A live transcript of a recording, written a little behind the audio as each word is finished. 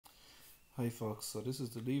Hi folks, so this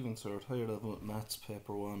is the Leaving Cert Higher Level Maths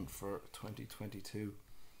Paper 1 for 2022.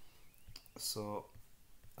 So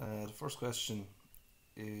the first question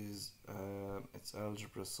is it's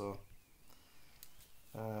algebra. So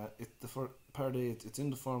part A, it's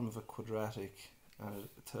in the form of a quadratic, and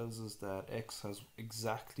it tells us that x has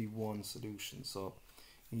exactly one solution. So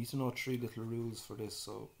you need to know three little rules for this.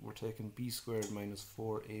 So we're taking b squared minus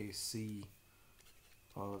 4ac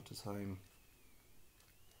all of the time.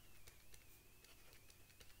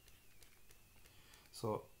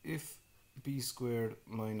 So if b squared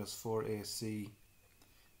minus 4ac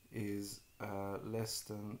is less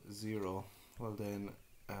than 0, well then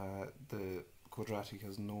the quadratic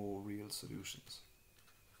has no real solutions.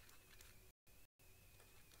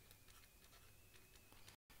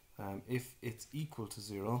 If it's equal to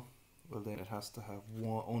 0, well then it has to have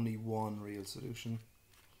only one real solution.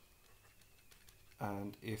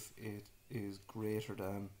 And if it is greater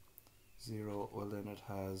than 0, well then it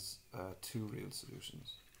has two real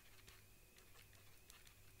solutions.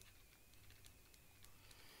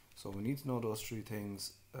 So we need to know those three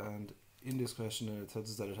things, and in this question it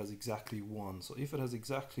tells us that it has exactly one. So if it has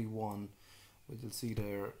exactly one, what you'll see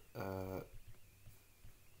there,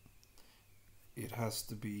 it has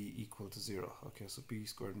to be equal to 0. Okay, so b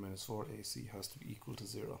squared minus 4ac has to be equal to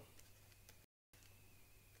 0.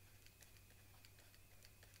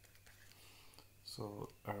 So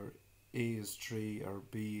our a is 3, our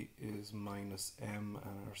b is minus m,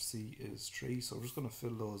 and our c is 3. So we're just going to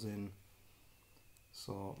fill those in.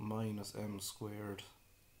 So minus m squared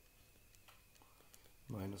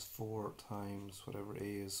minus 4 times whatever a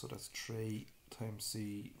is, so that's 3 times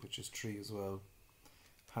c, which is 3 as well,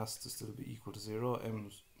 has to still be equal to 0.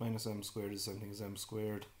 Minus m squared is the same thing as m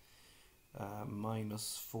squared.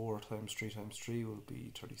 Minus 4 times 3 will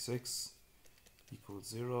be 36, equals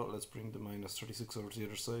 0. Let's bring the minus 36 over to the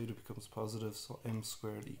other side, it becomes positive, so m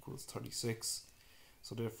squared equals 36.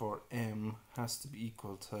 So therefore m has to be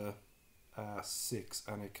equal to 6,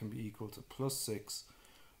 and it can be equal to plus 6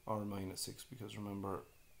 or minus 6, because remember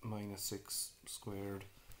minus 6 squared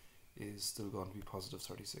is still going to be positive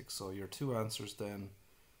 36. So your two answers then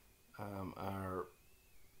are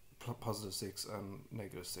positive 6 and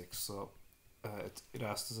negative 6. So it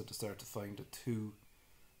asked us at the start to find the two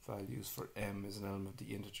values for m is an element of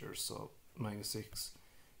the integers. So minus 6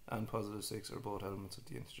 and positive 6 are both elements of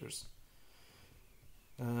the integers.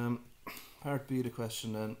 Part B of the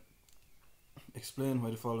question then, explain why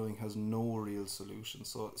the following has no real solution.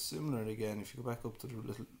 So similar again, if you go back up to the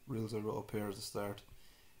little rules I wrote up here at the start,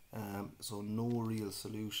 so no real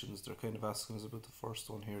solutions, they're kind of asking us about the first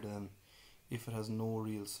one here then. If it has no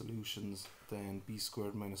real solutions, then b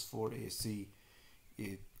squared minus 4ac,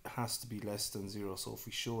 it has to be less than 0. So if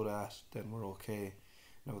we show that, then we're okay.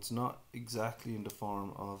 Now it's not exactly in the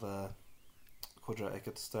form of a quadratic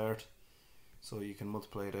at the start, so you can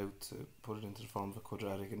multiply it out to put it into the form of a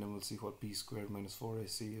quadratic, and then we'll see what b squared minus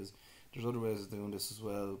 4ac is. There's other ways of doing this as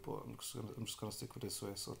well, but I'm just going to stick with this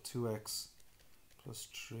way. So 2x plus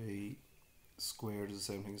 3 squared is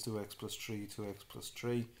the same thing as 2x plus 3, 2x plus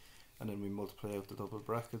 3, and then we multiply out the double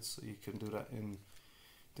brackets. So you can do that in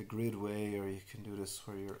the grid way, or you can do this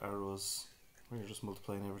where your arrows, where you're just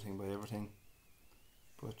multiplying everything by everything.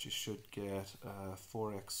 But you should get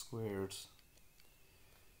 4x squared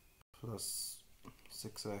plus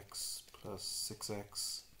 6x plus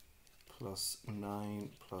 6x plus 9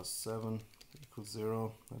 plus 7 equals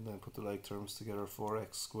 0, and then put the like terms together.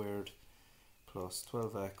 4x squared plus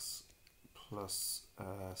 12x plus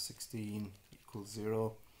 16 equals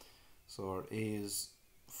 0. So our a is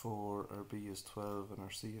 4, our b is 12, and our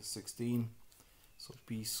c is 16. So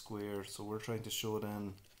b squared, so we're trying to show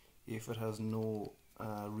then if it has no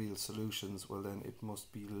real solutions, well then it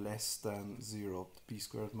must be less than 0. b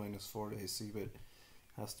squared minus 4ac bit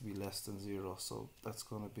has to be less than 0. So that's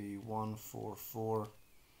going to be 144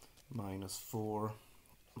 minus 4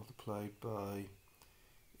 multiplied by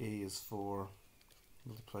a is 4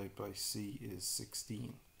 multiplied by c is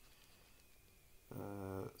 16.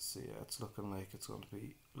 So yeah, it's looking like it's going to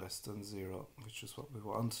be less than 0, which is what we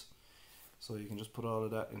want. So you can just put all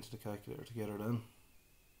of that into the calculator together then.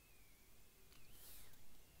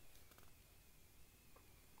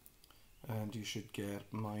 And you should get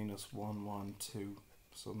minus 112.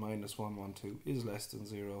 So minus 112 is less than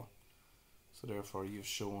 0. So therefore you've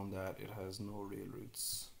shown that it has no real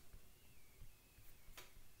roots.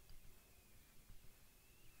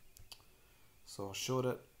 So show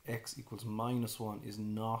that x equals minus 1 is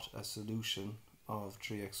not a solution of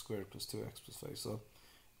 3x squared plus 2x plus 5. So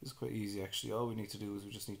this is quite easy actually. All we need to do is we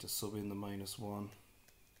just need to sub in the minus 1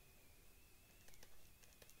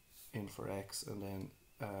 in for x, and then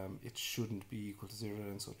it shouldn't be equal to 0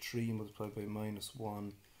 then. So 3 multiplied by minus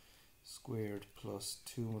 1 squared plus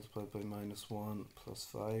 2 multiplied by minus 1 plus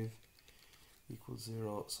 5 equals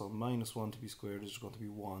 0. So minus 1 to be squared is going to be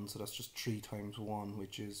 1. So that's just 3 times 1,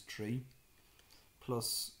 which is 3.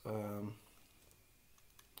 Plus,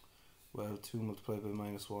 well, 2 multiplied by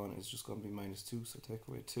minus 1 is just going to be minus 2. So take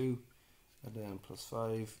away 2. And then plus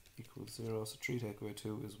 5 equals 0. So 3 take away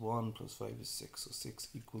 2 is 1. Plus 5 is 6. So 6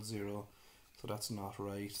 equals 0. So that's not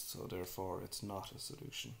right. So therefore it's not a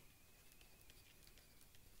solution.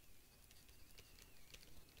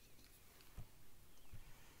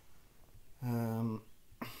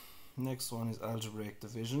 Next one is algebraic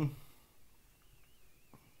division.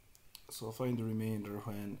 So find the remainder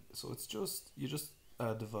when, so it's just, you just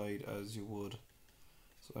divide as you would.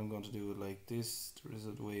 So I'm going to do it like this. There is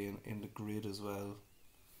a way in the grid as well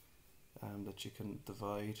that you can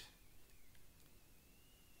divide.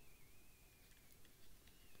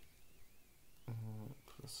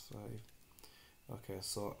 Plus 5. Okay,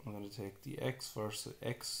 so I'm going to take the x first, so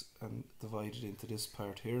x, and divide it into this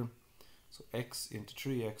part here. So x into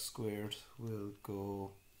 3x squared will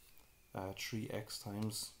go 3x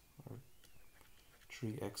times, or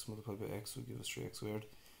 3x multiplied by x will give us 3x squared.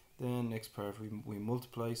 Then next part we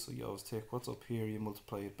multiply, so you always take what's up here, you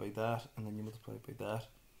multiply it by that, and then you multiply it by that.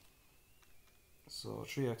 So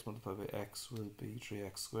 3x multiplied by x will be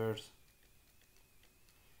 3x squared.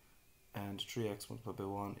 And 3x multiplied by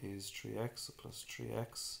 1 is 3x, so plus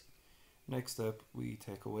 3x. Next step, we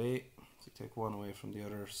take away, so take 1 away from the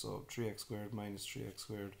other, so 3x squared minus 3x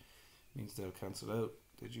squared means they'll cancel out,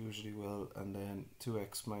 they usually will, and then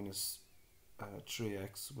 2x minus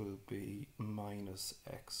 3x will be minus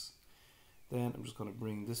x. Then I'm just going to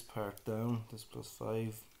bring this part down, this plus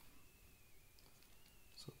 5,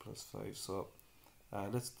 so plus 5, so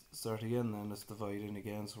let's start again then, let's divide in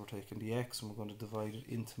again, so we're taking the x and we're going to divide it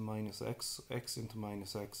into minus x, so x into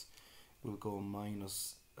minus x will go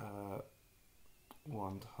minus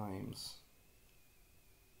 1 times.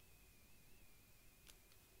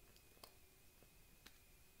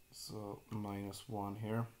 So minus 1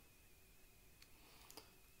 here.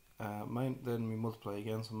 Then we multiply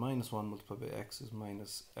again, so minus 1 multiplied by x is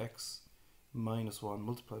minus x, minus 1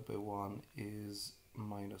 multiplied by 1 is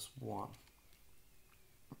minus 1.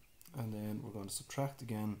 And then we're going to subtract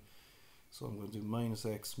again, so I'm going to do minus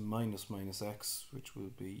x minus minus x, which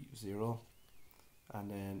will be 0, and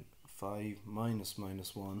then 5 minus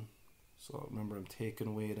minus 1, so remember I'm taking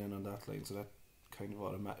away then on that line, so that kind of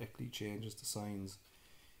automatically changes the signs,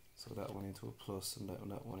 so that went into a plus and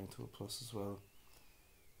that went into a plus as well.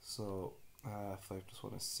 So 5 plus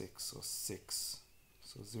 1 is 6, so 6,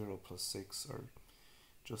 so 0 plus 6, or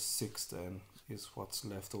just 6 then, is what's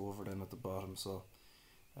left over then at the bottom. So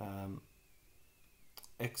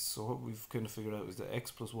x, so what we've kind of figured out is that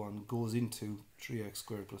x plus 1 goes into 3x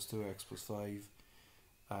squared plus 2x plus 5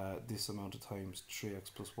 this amount of times, 3x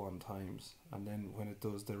plus 1 times, and then when it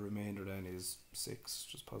does, the remainder then is 6,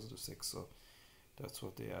 just positive 6, so that's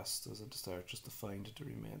what they asked us at the start, just to find the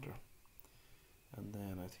remainder. And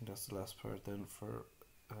then I think that's the last part then for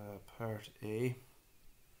part A.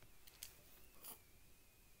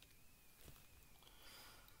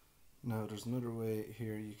 Now there's another way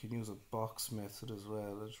here, you can use a box method as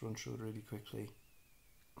well. Let's run through it really quickly.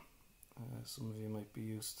 Some of you might be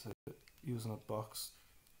used to using a box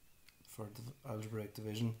for algebraic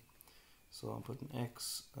division. So I'm putting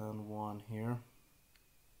x and 1 here.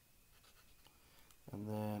 And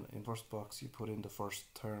then in first box you put in the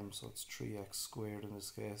first term, so it's 3x squared in this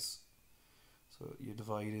case. So you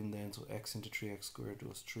divide in then, so x into 3x squared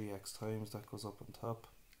does 3x times, that goes up on top.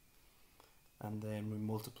 And then we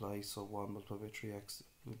multiply, so 1 multiplied by 3x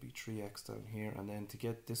will be 3x down here. And then to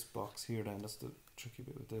get this box here then, that's the tricky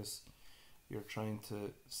bit with this, you're trying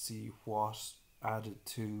to see what added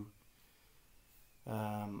to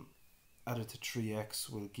 3x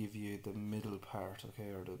will give you the middle part,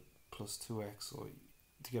 okay, or the plus 2x. So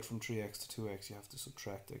to get from 3x to 2x you have to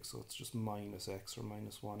subtract x, so it's just minus x or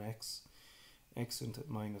minus 1x. X into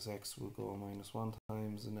minus x will go minus 1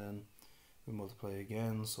 times, and then we multiply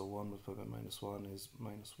again, so 1 multiplied by minus 1 is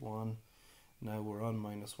minus 1. Now we're on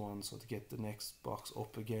minus 1, so to get the next box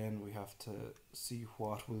up again we have to see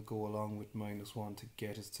what will go along with minus 1 to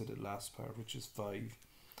get us to the last part, which is 5.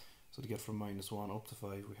 So to get from minus 1 up to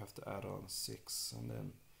 5 we have to add on 6, and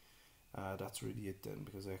then that's really it then,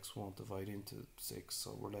 because x won't divide into 6,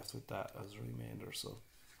 so we're left with that as a remainder. So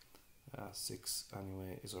 6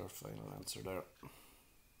 anyway is our final answer there.